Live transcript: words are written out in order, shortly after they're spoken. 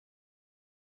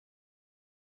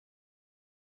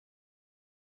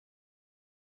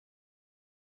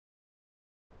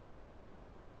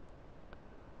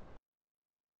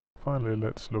Finally,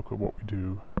 let's look at what we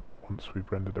do once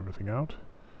we've rendered everything out.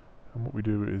 And what we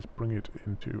do is bring it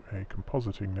into a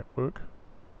compositing network,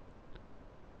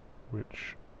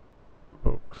 which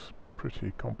looks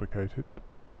pretty complicated,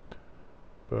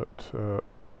 but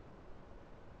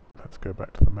let's go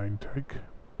back to the main take.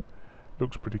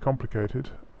 Looks pretty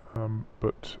complicated,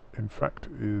 but in fact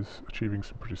is achieving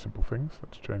some pretty simple things.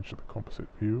 Let's change to the composite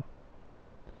view.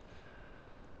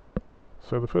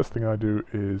 So the first thing I do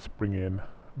is bring in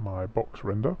my box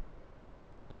render,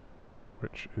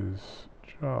 which is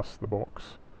just the box,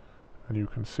 and you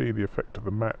can see the effect of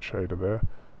the matte shader there.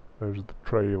 Those are the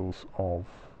trails of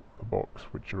the box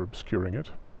which are obscuring it.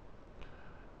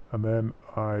 And then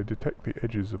I detect the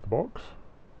edges of the box,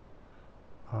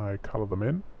 I colour them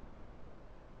in,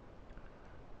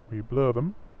 we blur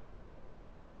them,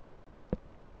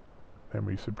 then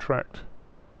we subtract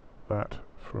that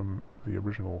from the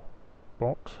original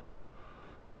box,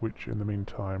 which in the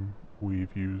meantime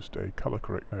we've used a colour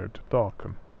correct node to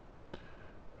darken,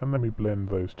 and then we blend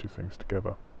those two things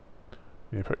together.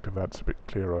 The effect of that's a bit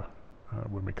clearer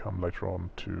when we come later on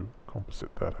to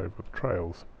composite that over the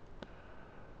trails.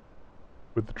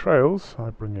 With the trails I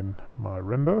bring in my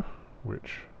render,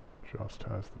 which just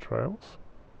has the trails,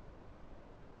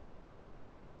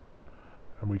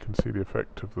 and we can see the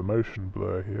effect of the motion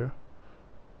blur here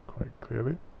quite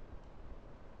clearly.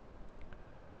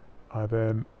 I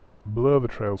then blur the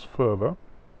trails further,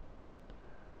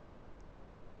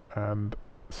 and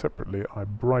separately I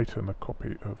brighten a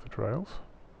copy of the trails,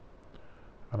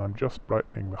 and I'm just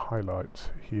brightening the highlights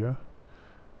here,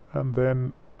 and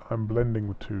then I'm blending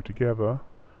the two together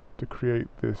to create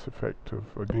this effect of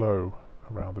a glow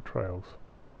around the trails,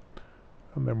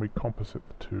 and then we composite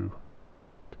the two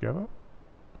together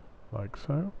like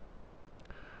so.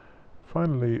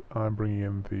 Finally I'm bringing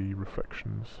in the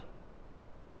reflections,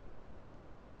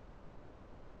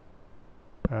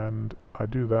 and I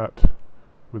do that.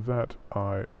 With that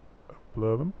I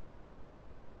blur them,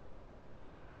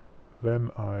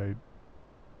 then I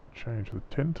change the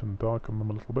tint and darken them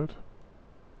a little bit,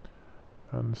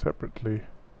 and separately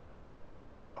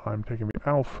I'm taking the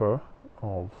alpha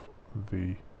of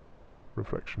the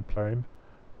reflection plane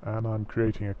and I'm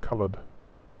creating a coloured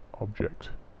object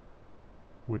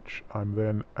which I'm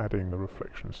then adding the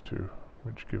reflections to,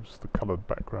 which gives the coloured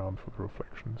background for the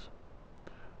reflections.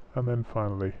 And then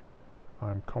finally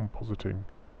I'm compositing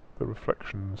the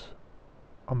reflections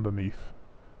underneath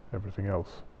everything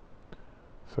else.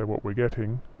 So what we're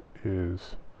getting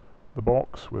is the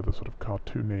box with a sort of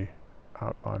cartoony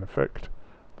outline effect,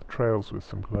 the trails with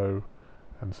some glow,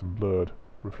 and some blurred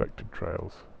reflected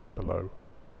trails below.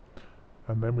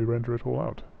 And then we render it all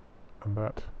out, and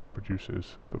that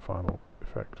produces the final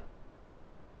effect.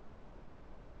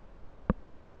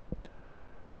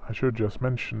 I should just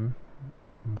mention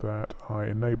that I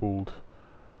enabled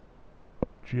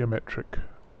geometric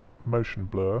motion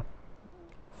blur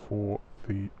for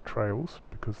the trails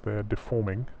because they're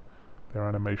deforming. Their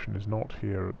animation is not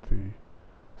here at the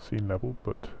scene level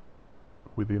but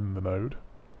within the node,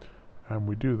 and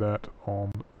we do that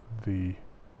on the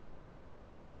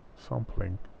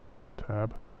sampling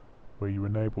tab where you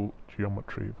enable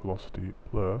geometry velocity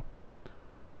blur,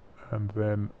 and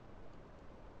then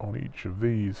on each of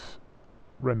these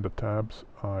render tabs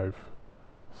I've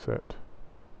set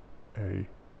a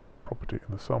property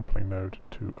in the sampling node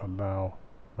to allow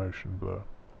motion blur.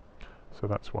 So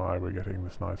that's why we're getting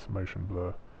this nice motion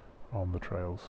blur on the trails.